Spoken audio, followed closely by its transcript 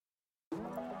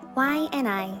Why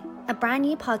NI, a brand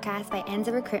new podcast by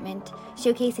Enza Recruitment,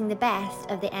 showcasing the best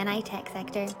of the NI tech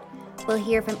sector. We'll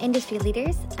hear from industry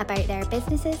leaders about their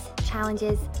businesses,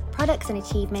 challenges, products and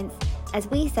achievements as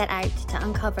we set out to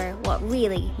uncover what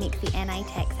really makes the NI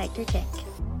tech sector tick.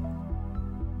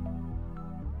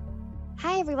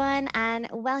 Hi everyone, and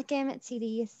welcome to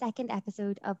the second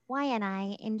episode of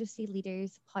YNI Industry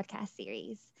Leaders podcast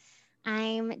series.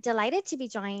 I'm delighted to be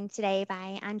joined today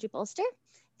by Andrew Bolster,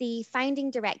 the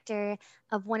founding director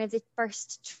of one of the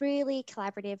first truly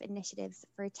collaborative initiatives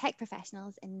for tech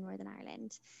professionals in Northern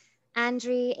Ireland.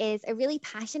 Andrew is a really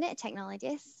passionate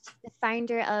technologist, the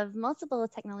founder of multiple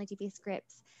technology-based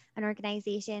groups and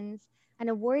organizations, an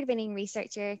award-winning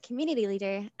researcher, community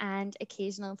leader, and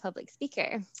occasional public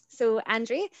speaker. So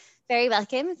Andrew, very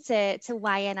welcome to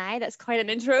YNI. That's quite an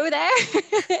intro there.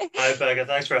 Hi, Becca.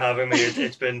 Thanks for having me.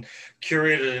 It's been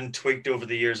curated and tweaked over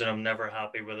the years, and I'm never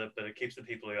happy with it, but it keeps the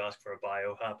people who ask for a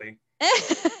bio happy.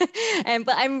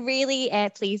 But I'm really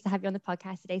pleased to have you on the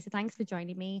podcast today. So thanks for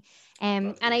joining me.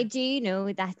 And I do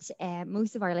know that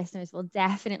most of our listeners will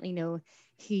definitely know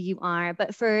who you are.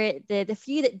 But for the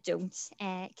few that don't,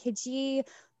 could you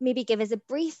maybe give us a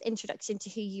brief introduction to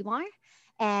who you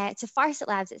are, to Farset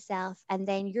Labs itself, and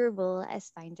then your role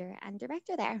as founder and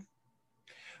director there?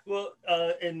 Well,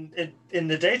 in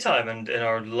the daytime and in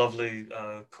our lovely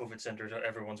COVID center,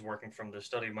 everyone's working from the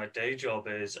study. My day job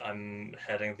is I'm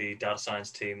heading the data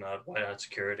science team at White Hat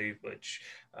Security, which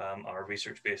our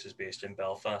research base is based in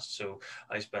Belfast. So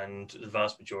I spend the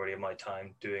vast majority of my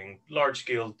time doing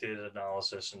large-scale data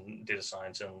analysis and data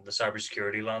science and the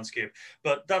cybersecurity landscape.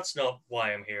 But that's not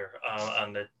why I'm here,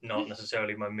 and not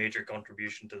necessarily my major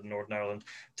contribution to the Northern Ireland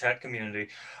tech community.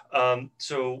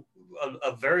 So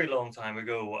a very long time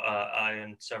ago, I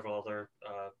and several other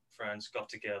friends got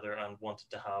together and wanted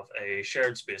to have a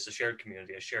shared space, a shared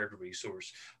community, a shared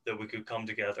resource that we could come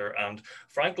together and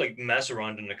frankly mess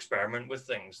around and experiment with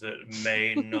things that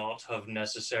may not have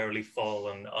necessarily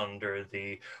fallen under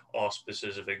the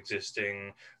auspices of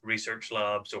existing research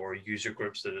labs or user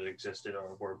groups that had existed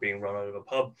or were being run out of a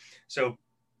pub. So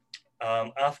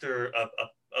after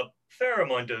a fair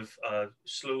amount of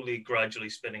slowly, gradually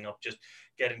spinning up, just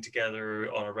getting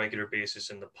together on a regular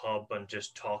basis in the pub and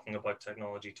just talking about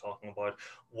technology, talking about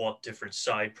what different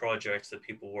side projects that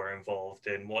people were involved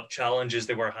in, what challenges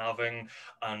they were having,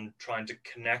 and trying to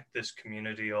connect this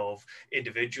community of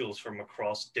individuals from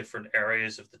across different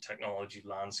areas of the technology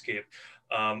landscape,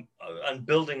 and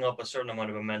building up a certain amount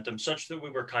of momentum such that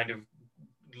we were kind of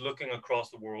looking across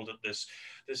the world at this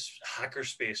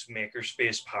hackerspace,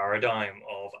 makerspace paradigm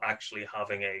of actually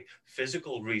having a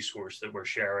physical resource that we're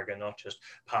sharing and not just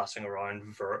passing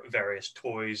around various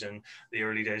toys in the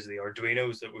early days of the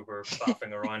Arduinos that we were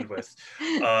faffing around with.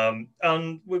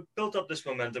 And we built up this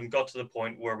momentum, got to the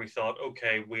point where we thought,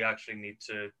 okay, we actually need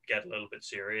to get a little bit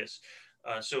serious.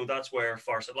 So that's where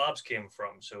Farset Labs came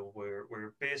from. So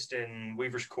we're based in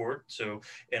Weaver's Court, so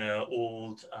in an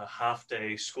old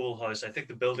half-day schoolhouse. I think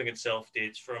the building itself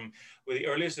dates from, well, the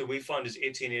earliest that we found is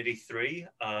 1883.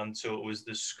 So it was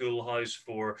the schoolhouse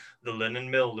for the linen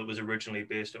mill that was originally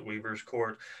based at Weaver's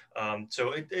Court.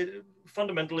 So it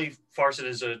fundamentally, Farset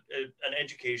is an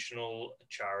educational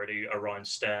charity around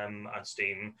STEM and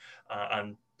STEAM,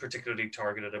 and particularly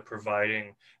targeted at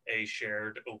providing a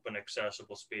shared, open,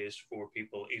 accessible space for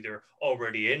people either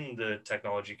already in the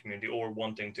technology community or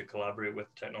wanting to collaborate with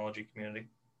the technology community.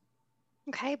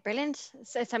 Okay, brilliant.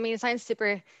 So, I mean, it sounds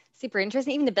super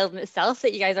interesting. Even the building itself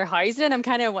that you guys are housed in, I'm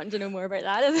kind of wanting to know more about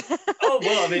that. Oh,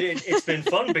 well, I mean, it's been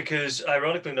fun because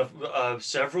ironically enough,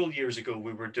 several years ago,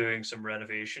 we were doing some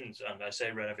renovations, and I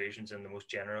say renovations in the most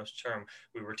generous term.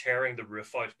 We were tearing the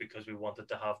roof out because we wanted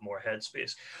to have more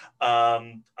headspace.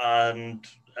 And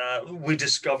we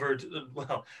discovered,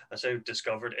 well, I say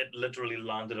discovered, it literally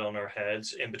landed on our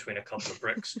heads in between a couple of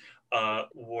bricks,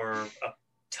 were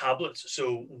tablets,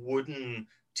 so wooden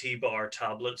T-bar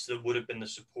tablets that would have been the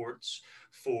supports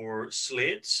for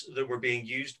slates that were being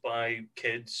used by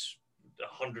kids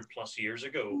 100 plus years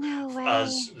ago. No way.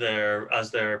 as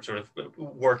their sort of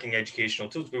working educational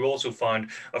tools. We also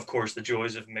found, of course, the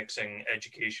joys of mixing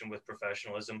education with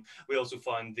professionalism. We also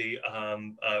found the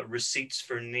receipts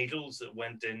for needles that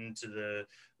went into the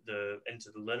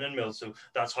linen mill. So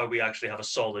that's how we actually have a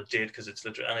solid date, because it's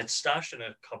literally, and it's stashed in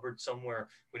a cupboard somewhere.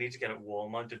 We need to get it wall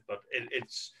mounted, but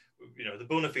it's, you know, the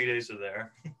bona fides are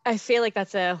there. I feel like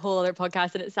that's a whole other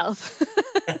podcast in itself.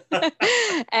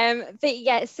 But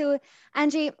yeah, so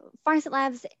Andrew, Farset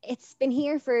Labs, it's been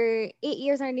here for 8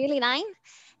 years or nearly 9.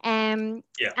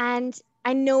 Yeah. And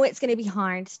I know it's going to be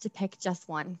hard to pick just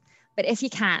one, but if you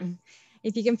can,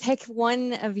 if you can pick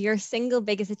one of your single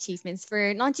biggest achievements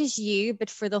for not just you, but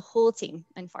for the whole team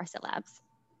in Farsight Labs.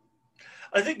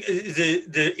 I think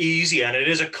the easy, and it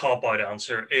is a cop-out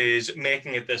answer, is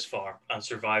making it this far and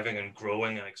surviving and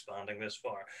growing and expanding this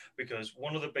far. Because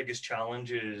one of the biggest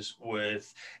challenges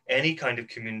with any kind of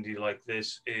community like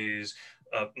this is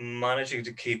managing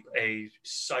to keep a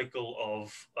cycle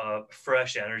of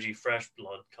fresh energy, fresh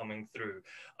blood coming through,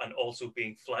 and also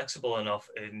being flexible enough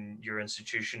in your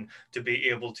institution to be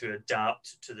able to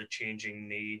adapt to the changing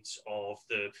needs of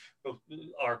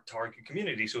our target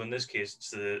community. So in this case, it's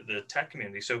the tech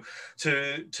community. So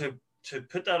to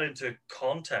put that into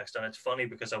context, and it's funny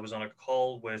because I was on a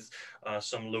call with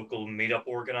some local meetup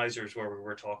organizers where we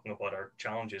were talking about our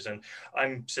challenges, and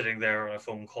I'm sitting there on a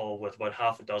phone call with about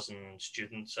half a dozen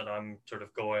students, and I'm sort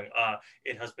of going,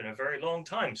 it has been a very long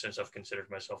time since I've considered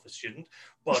myself a student,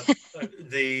 but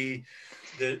the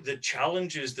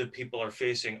challenges that people are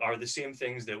facing are the same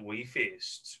things that we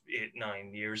faced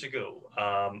 8-9 years ago.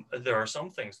 There are some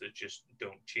things that just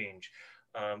don't change.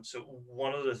 So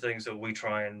one of the things that we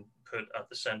try and put at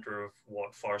the center of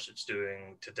what Farsight's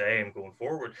doing today and going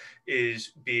forward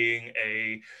is being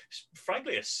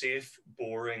frankly, a safe,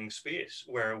 boring space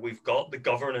where we've got the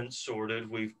governance sorted,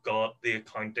 we've got the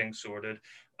accounting sorted,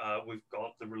 we've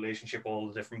got the relationship, all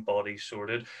the different bodies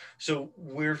sorted. So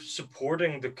we're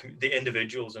supporting the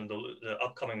individuals and the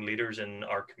upcoming leaders in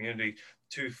our community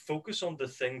to focus on the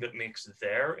thing that makes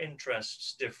their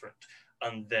interests different,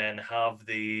 and then have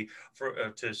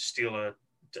to steal a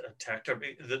tech term,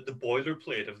 the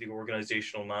boilerplate of the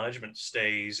organizational management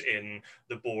stays in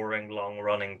the boring,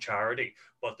 long-running charity,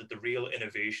 but that the real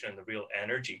innovation and the real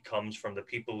energy comes from the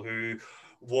people who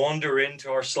wander into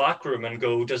our Slack room and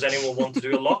go, does anyone want to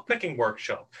do a lockpicking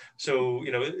workshop? So,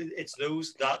 it's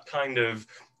that kind of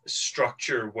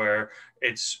structure where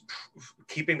it's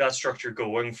keeping that structure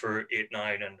going for 8,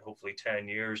 9, and hopefully 10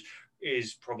 years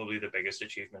is probably the biggest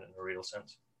achievement in a real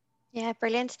sense. Yeah,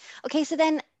 brilliant. Okay, so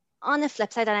then on the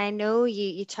flip side, and I know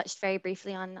you touched very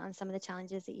briefly on some of the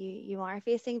challenges that you are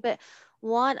facing, but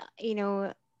what,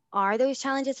 are those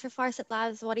challenges for Farsight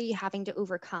Labs? What are you having to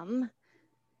overcome?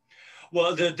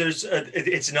 Well,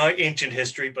 it's now ancient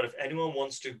history, but if anyone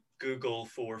wants to Google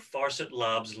for Farsight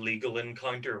Labs legal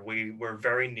encounter, we were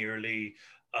very nearly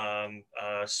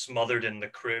smothered in the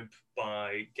crib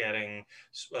by getting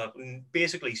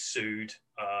basically sued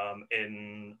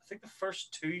in, I think, the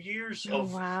first 2 years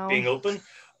of being open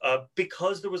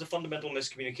because there was a fundamental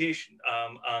miscommunication,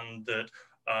 and that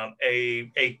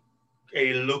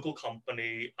a local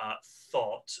company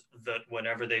thought that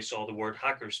whenever they saw the word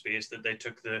hackerspace that they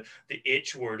took the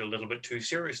H word a little bit too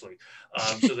seriously.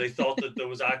 So they thought that there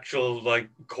was actual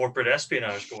corporate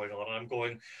espionage going on. And I'm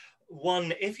going,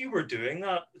 one, if you were doing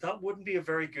that, that wouldn't be a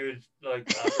very good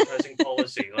advertising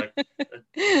policy.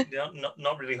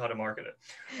 Not really how to market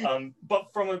it.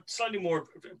 But from a slightly more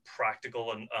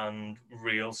practical and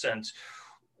real sense,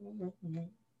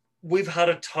 we've had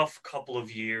a tough couple of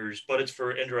years, but it's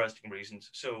for interesting reasons.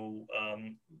 So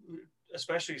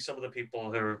especially some of the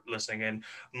people who are listening in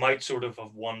might sort of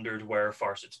have wondered where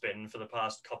Farsight's been for the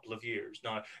past couple of years.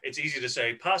 Now, it's easy to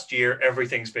say past year,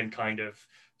 everything's been kind of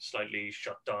slightly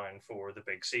shut down for the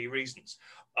big C reasons.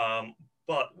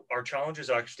 But our challenges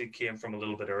actually came from a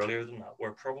little bit earlier than that.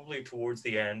 We're probably towards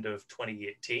the end of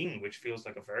 2018, which feels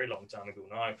like a very long time ago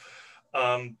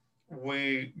now.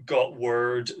 We got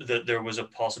word that there was a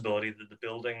possibility that the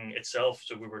building itself,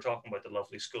 so we were talking about the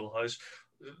lovely schoolhouse,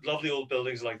 lovely old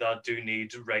buildings like that do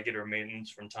need regular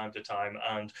maintenance from time to time.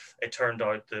 And it turned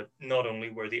out that not only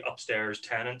were the upstairs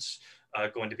tenants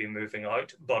going to be moving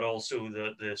out, but also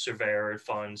the surveyor had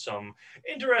found some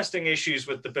interesting issues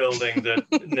with the building that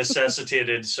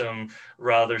necessitated some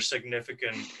rather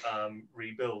significant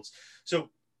rebuilds.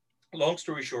 So long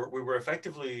story short, we were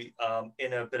effectively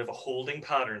in a bit of a holding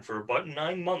pattern for about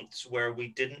 9 months where we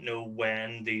didn't know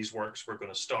when these works were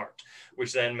going to start,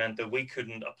 which then meant that we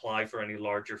couldn't apply for any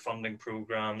larger funding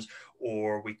programs,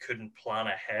 or we couldn't plan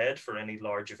ahead for any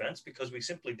large events because we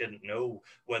simply didn't know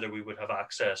whether we would have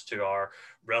access to our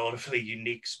relatively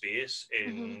unique space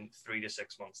in 3 to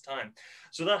 6 months' time.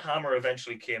 So that hammer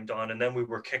eventually came down, and then we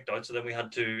were kicked out. So then we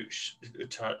had to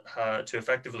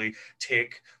effectively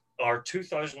take our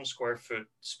 2,000 square foot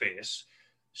space,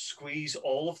 squeeze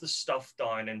all of the stuff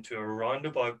down into around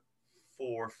about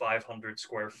 400 or 500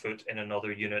 square foot in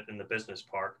another unit in the business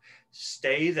park,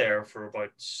 stay there for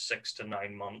about 6 to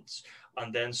 9 months,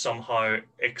 and then somehow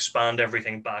expand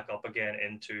everything back up again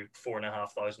into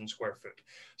 4,500 square foot.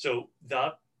 So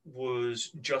that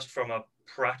was just from a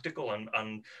practical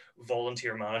and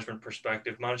volunteer management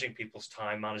perspective, managing people's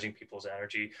time, managing people's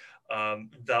energy.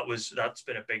 That's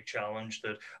been a big challenge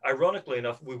that, ironically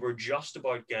enough, we were just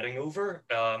about getting over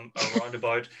around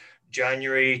about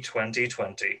January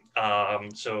 2020.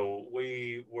 So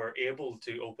we were able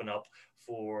to open up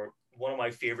for one of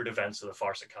my favorite events of the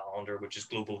Farset calendar, which is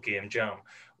Global Game Jam,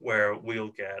 where we'll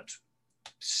get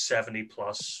 70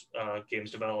 plus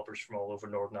games developers from all over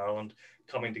Northern Ireland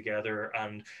coming together.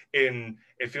 And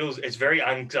it's very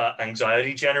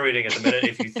anxiety generating at the minute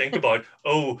if you think about,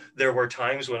 there were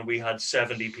times when we had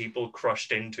 70 people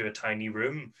crushed into a tiny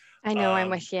room. I know, I'm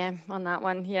with you on that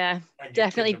one. Yeah,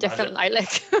 definitely different outlook.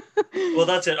 Well,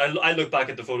 that's it. I look back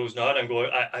at the photos now and I'm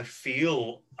going, I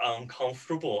feel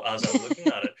uncomfortable as I'm looking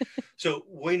at it. So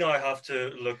we now have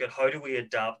to look at how do we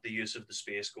adapt the use of the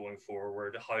space going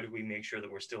forward? How do we make sure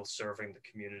that we're still serving the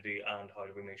community, and how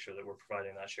do we make sure that we're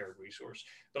providing that shared resource?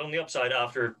 But on the upside,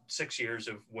 after 6 years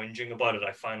of whinging about it,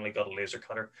 I finally got a laser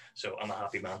cutter. So I'm a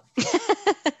happy man.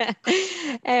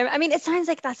 I mean, it sounds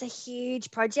like that's a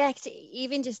huge project.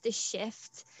 Even just the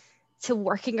shift to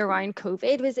working around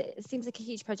COVID it seems like a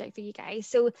huge project for you guys.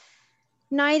 So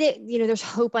now that there's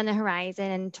hope on the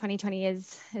horizon and 2020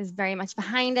 is very much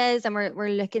behind us, and we're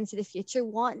looking to the future,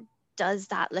 what does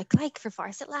that look like for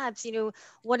Farset Labs?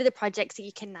 What are the projects that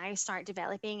you can now start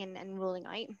developing and rolling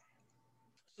out?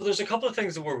 So there's a couple of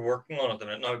things that we're working on at the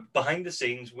minute. Now, behind the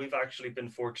scenes, we've actually been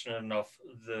fortunate enough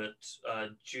that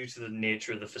due to the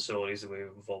nature of the facilities that we've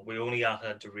involved, we only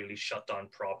had to really shut down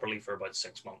properly for about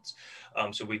 6 months.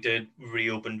 So we did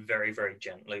reopen very, very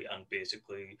gently, and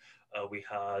basically we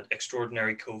had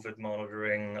extraordinary COVID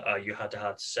monitoring. You had to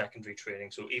have secondary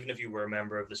training. So even if you were a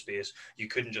member of the space, you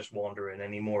couldn't just wander in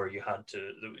anymore. You had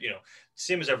to,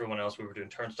 same as everyone else, we were doing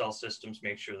turnstile systems,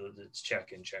 make sure that it's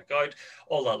check in, check out,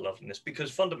 all that loveliness.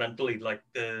 Because fundamentally, like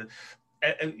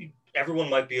everyone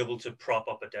might be able to prop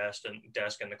up a desk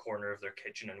in the corner of their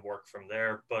kitchen and work from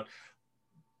there, but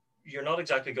you're not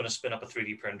exactly going to spin up a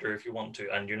 3D printer if you want to,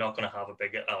 and you're not going to have a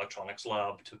big electronics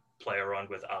lab to play around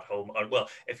with at home. Well,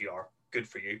 if you are, good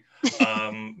for you.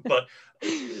 But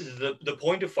the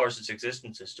point of Farset's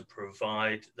existence is to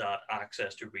provide that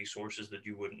access to resources that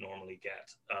you wouldn't normally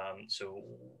get. So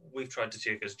we've tried to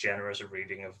take as generous a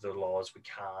reading of the law as we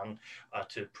can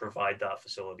to provide that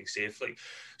facility safely.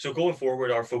 So going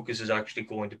forward, our focus is actually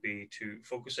going to be to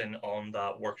focus in on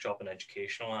that workshop and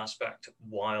educational aspect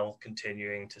while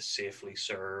continuing to safely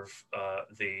serve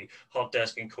the hot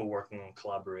desk and co-working and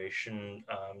collaboration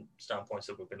standpoints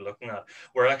that we've been looking at.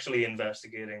 We're actually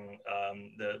investigating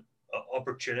the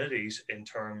opportunities in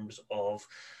terms of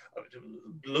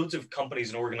loads of companies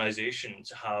and organizations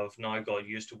have now got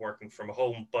used to working from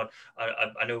home, but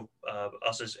I know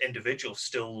us as individuals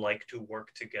still like to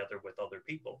work together with other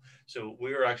people. So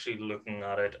we're actually looking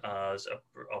at it as an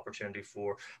opportunity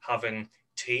for having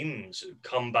teams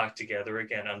come back together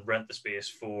again and rent the space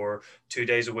for 2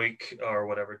 days a week or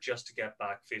whatever, just to get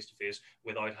back face to face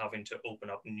without having to open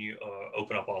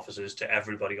up offices to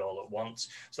everybody all at once.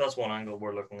 So that's one angle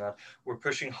we're looking at. We're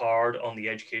pushing hard on the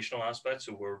educational aspect,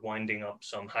 so we're winding up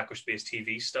some Hackerspace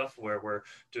TV stuff where we're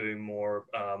doing more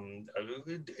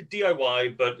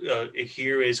DIY, but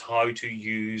here is how to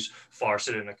use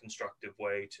Farset in a constructive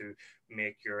way to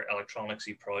make your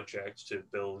electronicsy projects, to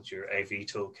build your AV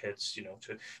toolkits,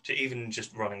 to even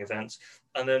just running events.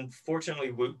 And then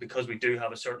fortunately, because we do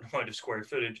have a certain amount of square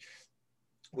footage,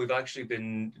 we've actually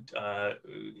been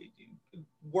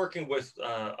working with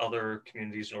other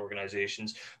communities and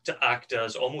organizations to act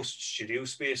as almost studio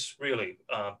space, really,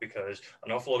 because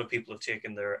an awful lot of people have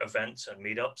taken their events and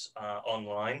meetups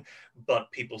online,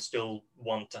 but people still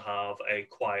want to have a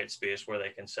quiet space where they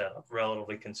can set up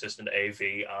relatively consistent AV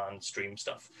and stream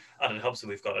stuff. And it helps that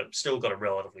we've still got a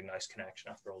relatively nice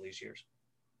connection after all these years.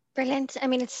 Brilliant. I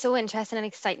mean, it's so interesting and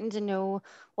exciting to know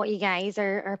what you guys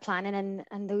are planning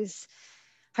and those,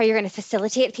 how you're going to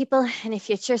facilitate people in the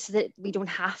future so that we don't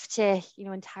have to,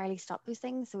 entirely stop those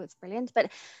things. So it's brilliant.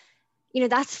 But,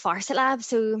 that's Farset Lab.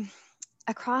 So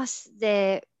across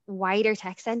the wider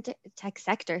tech sector,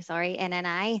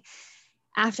 NNI,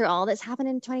 after all that's happened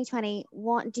in 2020,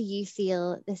 what do you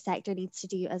feel the sector needs to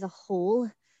do as a whole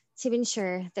to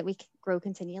ensure that we grow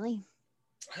continually?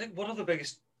 I think one of the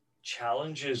biggest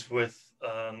challenges with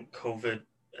COVID,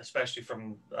 especially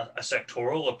from a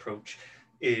sectoral approach,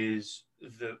 is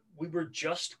that we were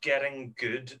just getting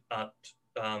good at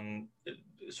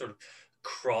sort of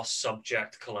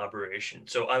cross-subject collaboration.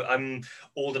 So I'm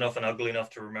old enough and ugly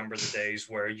enough to remember the days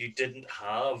where you didn't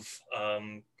have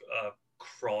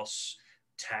cross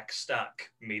tech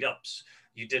stack meetups.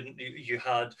 You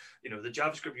had, the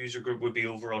JavaScript user group would be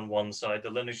over on one side, the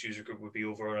Linux user group would be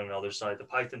over on another side, the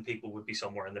Python people would be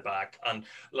somewhere in the back, and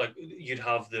like you'd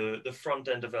have the front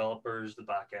end developers, the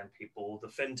back end people, the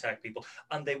fintech people,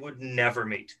 and they would never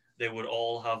meet. They would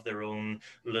all have their own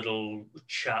little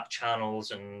chat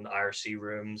channels and IRC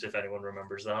rooms, if anyone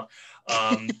remembers that.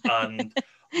 And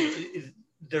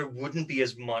there wouldn't be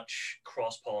as much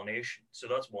cross-pollination. So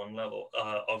that's one level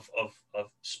of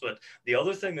split. The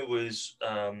other thing that was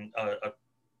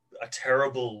a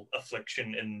terrible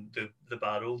affliction in the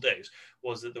bad old days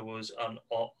was that there was an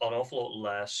awful lot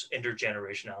less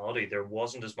intergenerationality. There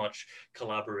wasn't as much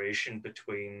collaboration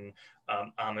between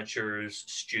amateurs,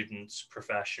 students,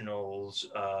 professionals,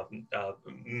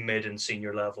 mid and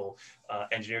senior level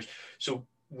engineers. So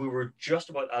we were just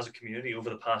about, as a community over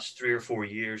the past 3 or 4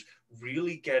 years,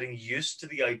 really getting used to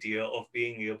the idea of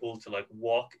being able to like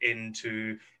walk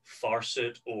into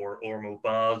Farsit or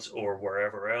Ormobads or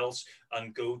wherever else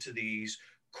and go to these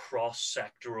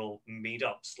cross-sectoral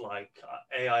meetups. Like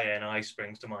AINI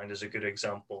springs to mind as a good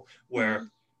example,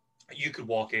 where you could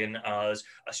walk in as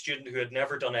a student who had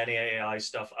never done any AI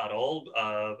stuff at all,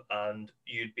 and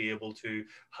you'd be able to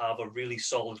have a really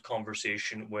solid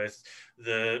conversation with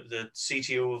the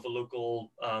CTO of a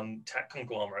local tech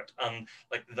conglomerate. And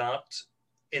like that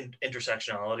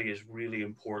intersectionality is really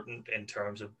important in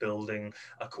terms of building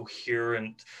a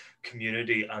coherent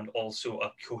community and also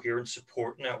a coherent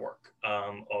support network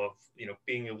of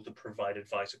being able to provide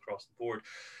advice across the board.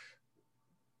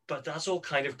 But that's all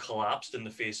kind of collapsed in the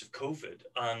face of COVID,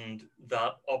 and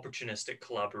that opportunistic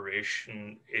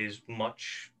collaboration is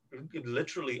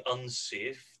literally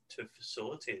unsafe to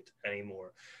facilitate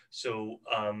anymore. So,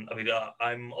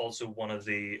 I'm also one of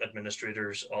the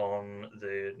administrators on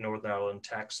the Northern Ireland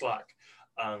Tech Slack,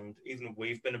 and even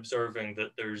we've been observing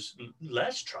that there's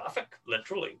less traffic,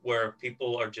 literally, where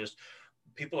people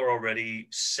are already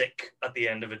sick at the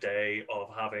end of a day of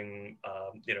having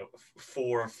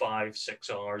 4, 5, 6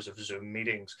 hours of Zoom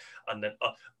meetings, and then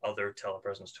other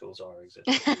telepresence tools exist.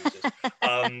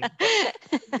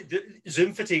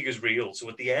 Zoom fatigue is real. So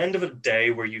at the end of a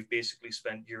day where you've basically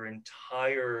spent your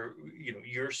entire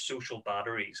your social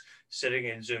batteries sitting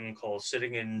in Zoom calls,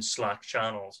 sitting in Slack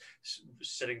channels,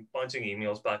 bouncing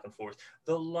emails back and forth,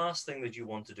 the last thing that you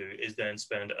want to do is then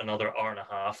spend another hour and a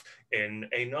half in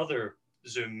another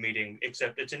Zoom meeting,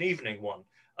 except it's an evening one.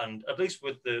 And at least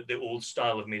with the old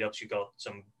style of meetups, you got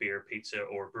some beer, pizza,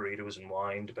 or burritos and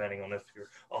wine, depending on if you're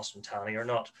Austin Tanny or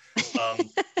not.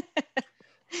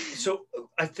 So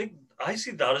I think I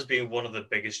see that as being one of the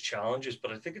biggest challenges,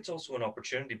 but I think it's also an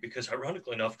opportunity because,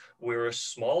 ironically enough, we're a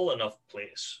small enough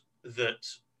place that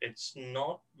it's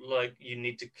not like you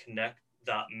need to connect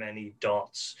that many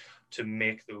dots to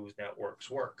make those networks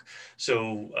work.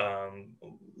 So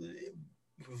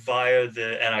via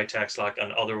the NI Tech Slack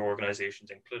and other organizations,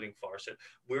 including Farsit,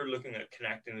 we're looking at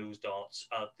connecting those dots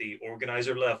at the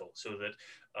organizer level so that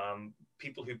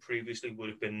people who previously would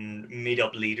have been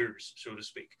meetup leaders, so to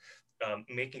speak,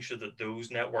 making sure that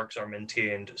those networks are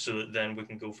maintained so that then we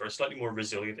can go for a slightly more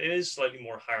resilient, it is slightly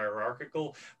more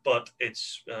hierarchical, but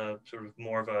it's sort of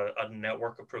more of a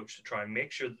network approach to try and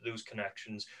make sure that those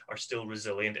connections are still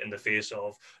resilient in the face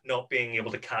of not being able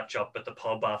to catch up at the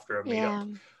pub after a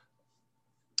meetup.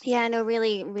 Yeah, no,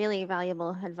 really, really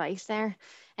valuable advice there.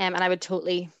 And I would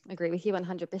totally agree with you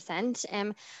 100%.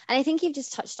 And I think you've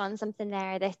just touched on something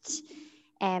there that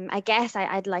I guess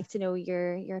I'd like to know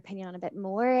your opinion on a bit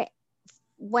more.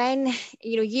 When,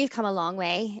 you've come a long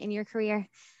way in your career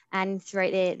and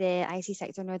throughout the IT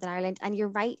sector in Northern Ireland, and you're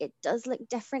right, it does look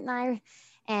different now.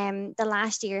 The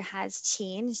last year has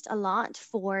changed a lot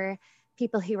for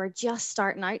people who are just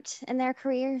starting out in their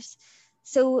careers.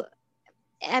 So,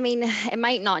 I mean, it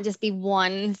might not just be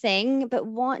one thing, but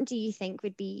what do you think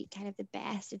would be kind of the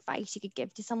best advice you could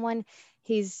give to someone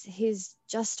who's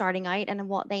just starting out and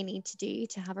what they need to do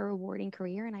to have a rewarding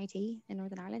career in IT in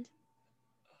Northern Ireland?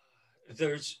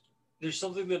 There's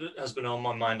something that has been on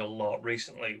my mind a lot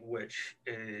recently, which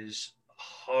is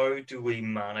how do we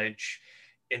manage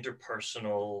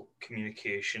interpersonal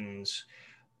communications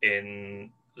in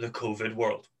the COVID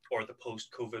world or the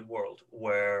post-COVID world,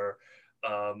 where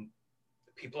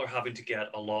people are having to get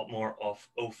a lot more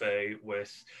au fait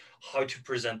with how to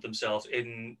present themselves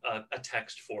in a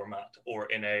text format or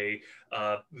in a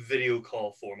video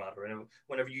call format, or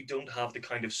whenever you don't have the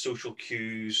kind of social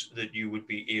cues that you would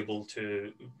be able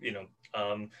to,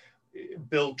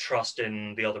 build trust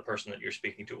in the other person that you're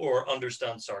speaking to, or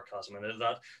understand sarcasm, and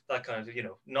that kind of,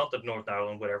 not that Northern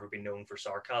Ireland would ever be known for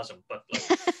sarcasm, but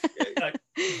like,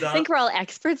 I think we're all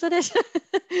experts at it.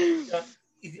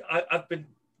 I've been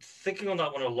thinking on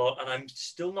that one a lot, and I'm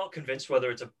still not convinced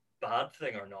whether it's a bad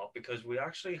thing or not, because we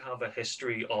actually have a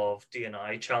history of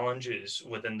D&I challenges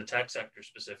within the tech sector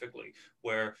specifically,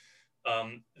 where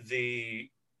the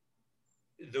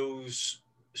those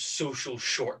social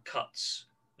shortcuts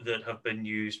that have been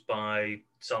used by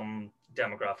some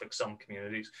demographics, some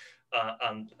communities,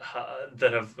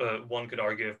 that have, one could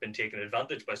argue, have been taken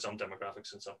advantage by some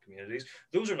demographics in some communities.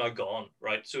 Those are now gone,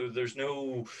 right? So there's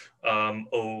no,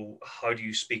 oh, how do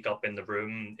you speak up in the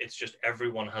room? It's just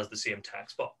everyone has the same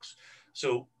text box.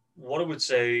 So what I would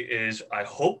say is, I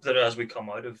hope that as we come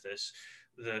out of this,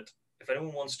 that if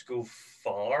anyone wants to go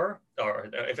far, or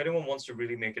if anyone wants to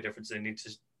really make a difference, they need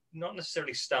to not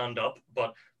necessarily stand up,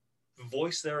 but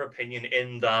voice their opinion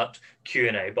in that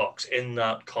Q&A box, in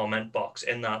that comment box,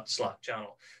 in that Slack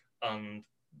channel. And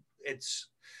it's,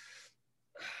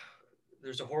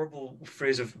 there's a horrible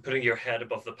phrase of putting your head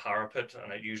above the parapet,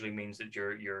 and it usually means that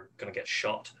you're going to get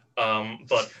shot.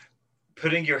 But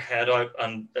putting your head out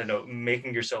and, you know,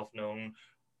 making yourself known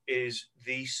is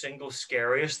the single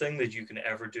scariest thing that you can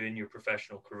ever do in your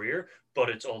professional career, but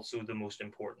it's also the most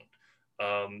important.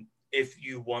 If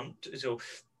you want, so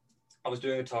I was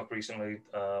doing a talk recently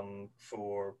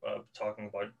for talking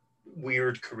about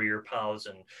weird career paths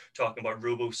and talking about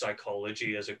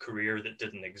robo-psychology as a career that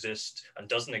didn't exist and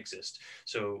doesn't exist.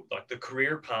 So like the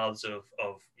career paths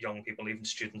of young people, even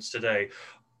students today,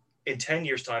 in 10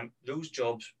 years time, those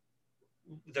jobs,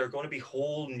 they're going to be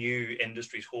whole new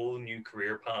industries, whole new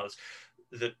career paths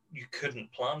that you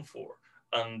couldn't plan for.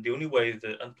 And the only way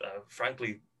that,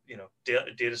 frankly, you know,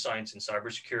 data science and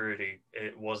cybersecurity,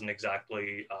 it wasn't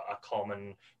exactly a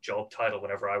common job title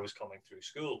whenever I was coming through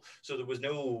school. So there was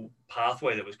no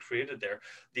pathway that was created there.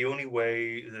 The only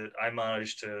way that I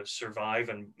managed to survive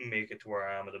and make it to where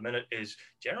I am at the minute is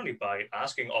generally by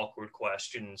asking awkward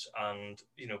questions and,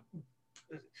 you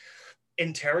know,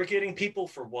 interrogating people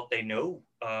for what they know,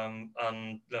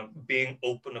 and being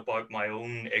open about my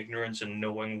own ignorance and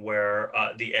knowing where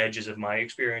the edges of my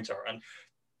experience are, and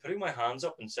putting my hands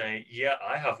up and saying, yeah,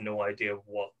 I have no idea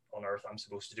what on earth I'm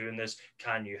supposed to do in this.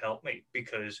 Can you help me?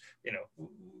 Because, you know,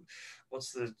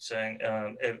 what's the saying?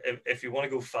 If you want to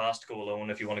go fast, go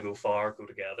alone. If you want to go far, go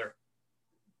together.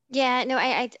 Yeah, no,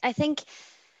 I think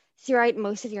throughout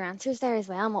most of your answers there as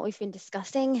well, and what we've been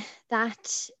discussing,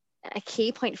 that a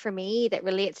key point for me that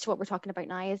relates to what we're talking about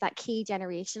now is that key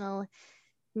generational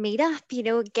meetup, you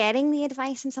know, getting the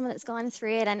advice from someone that's gone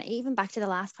through it. And even back to the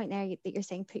last point there that you're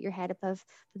saying, put your head above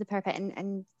the parapet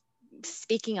and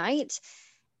speaking out.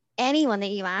 Anyone that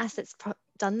you ask that's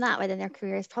done that within their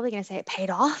career is probably going to say it paid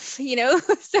off, you know.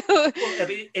 So well, I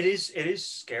mean, it is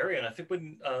scary, and I think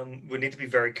we need to be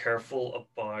very careful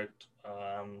about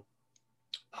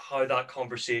how that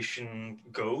conversation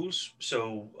goes.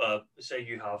 So, say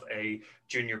you have a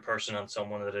junior person and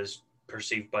someone that is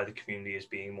perceived by the community as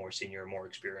being more senior, more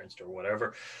experienced, or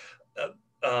whatever.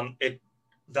 It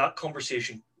that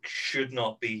conversation should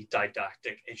not be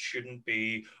didactic. It shouldn't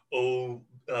be, oh,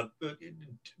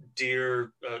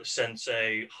 dear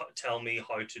sensei, tell me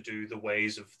how to do the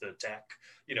ways of the tech.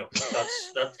 You know,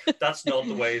 that's not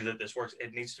the way that this works.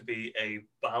 It needs to be a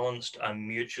balanced and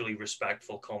mutually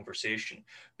respectful conversation,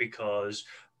 because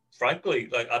frankly,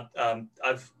 like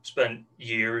I've spent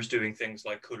years doing things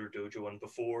like Coder Dojo, and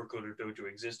before Coder Dojo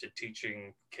existed,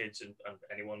 teaching kids and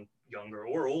anyone younger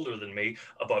or older than me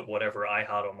about whatever I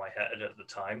had on my head at the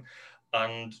time.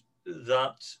 And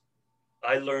that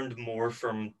I learned more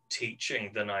from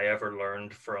teaching than I ever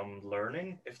learned from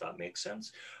learning, if that makes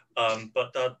sense.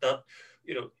 But that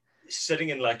you know, sitting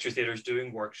in lecture theaters,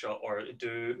 doing workshop or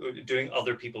doing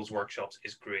other people's workshops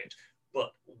is great.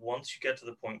 But once you get to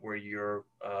the point where you're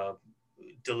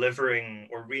delivering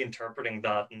or reinterpreting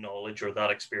that knowledge or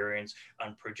that experience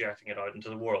and projecting it out into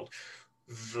the world,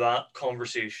 that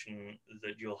conversation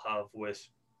that you'll have with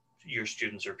your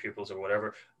students or pupils or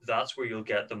whatever, that's where you'll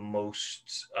get the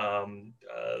most, how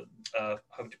to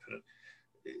put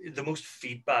it, the most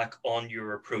feedback on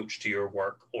your approach to your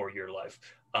work or your life.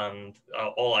 And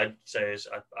all I'd say is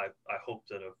I hope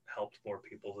that I've helped more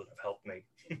people than have helped me.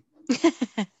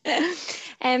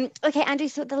 Okay, Andrew,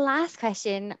 so the last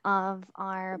question of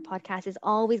our podcast is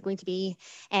always going to be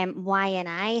why and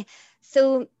I.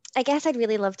 So I guess I'd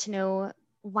really love to know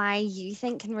why you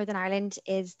think Northern Ireland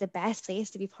is the best place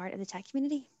to be part of the tech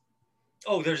community.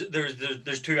 Oh,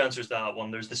 there's two answers to that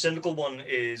one. There's the cynical one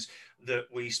is that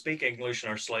we speak English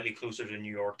and are slightly closer to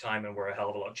New York time and we're a hell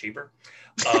of a lot cheaper.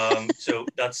 So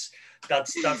that's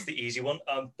the easy one.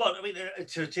 But I mean,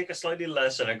 to take a slightly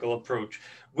less cynical approach,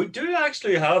 we do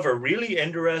actually have a really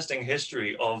interesting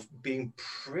history of being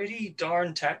pretty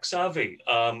darn tech savvy.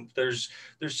 There's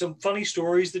some funny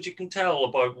stories that you can tell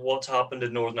about what's happened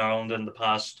in Northern Ireland in the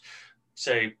past,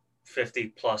 say, 50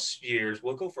 plus years.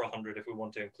 We'll go for 100 if we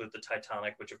want to include the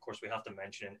Titanic, which of course we have to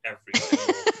mention in every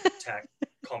single tech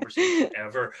conversation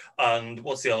ever. And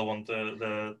what's the other one?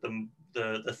 The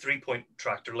 3-point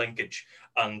tractor linkage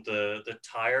and the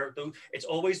tire. It's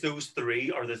always those three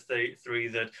are the three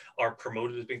that are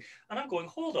promoted as being. And I'm going,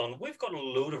 hold on, we've got a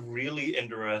load of really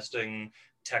interesting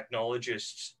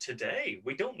technologists today.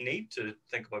 We don't need to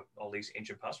think about all these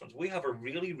ancient past ones. We have a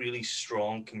really, really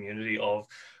strong community of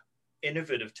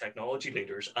innovative technology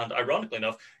leaders. And ironically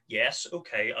enough, yes,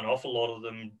 okay, an awful lot of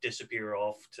them disappear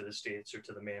off to the States or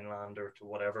to the mainland or to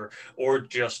whatever, or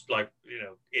just like,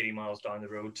 80 miles down the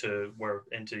road to where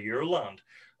into Euroland.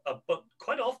 But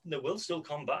quite often they will still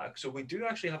come back. So we do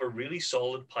actually have a really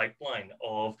solid pipeline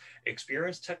of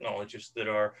experienced technologists that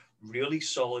are really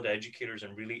solid educators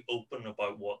and really open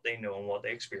about what they know and what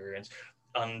they experience.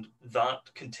 And that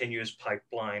continuous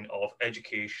pipeline of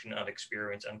education and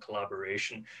experience and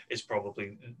collaboration is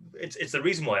probably it's the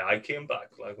reason why I came back.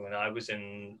 Like when I was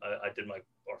I did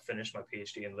finished my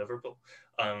PhD in Liverpool,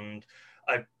 and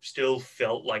I still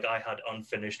felt like I had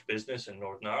unfinished business in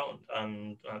Northern Ireland,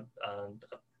 and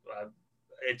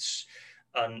it's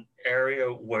an area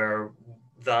where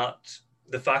the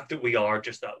fact that we are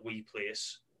just that wee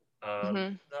place,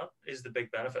 that is the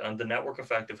big benefit, and the network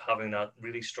effect of having that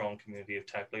really strong community of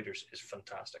tech leaders is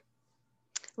fantastic.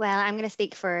 Well, I'm going to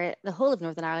speak for the whole of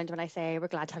Northern Ireland when I say we're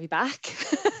glad to have you back.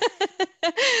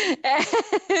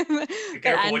 Be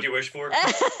careful what you wish for.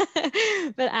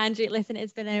 But Andrew, listen,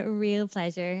 it's been a real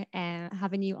pleasure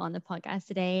having you on the podcast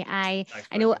today. I Thanks,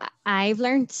 know I've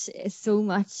learned so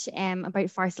much about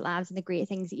Farset Labs and the great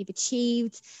things that you've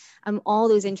achieved, all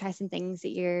those interesting things that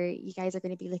you guys are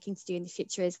going to be looking to do in the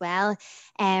future as well.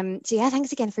 So yeah,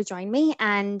 thanks again for joining me.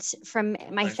 And from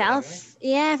myself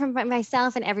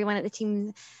and everyone at the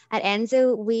team at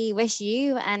Enzo, we wish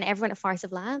you and everyone at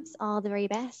Farset Labs all the very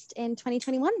best in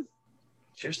 2021.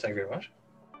 Cheers, thank you very much.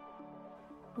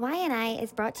 Y&I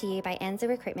is brought to you by Enzo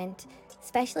Recruitment,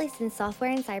 specialists in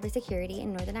software and cybersecurity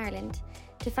in Northern Ireland.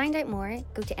 To find out more,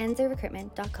 go to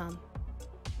enzorecruitment.com.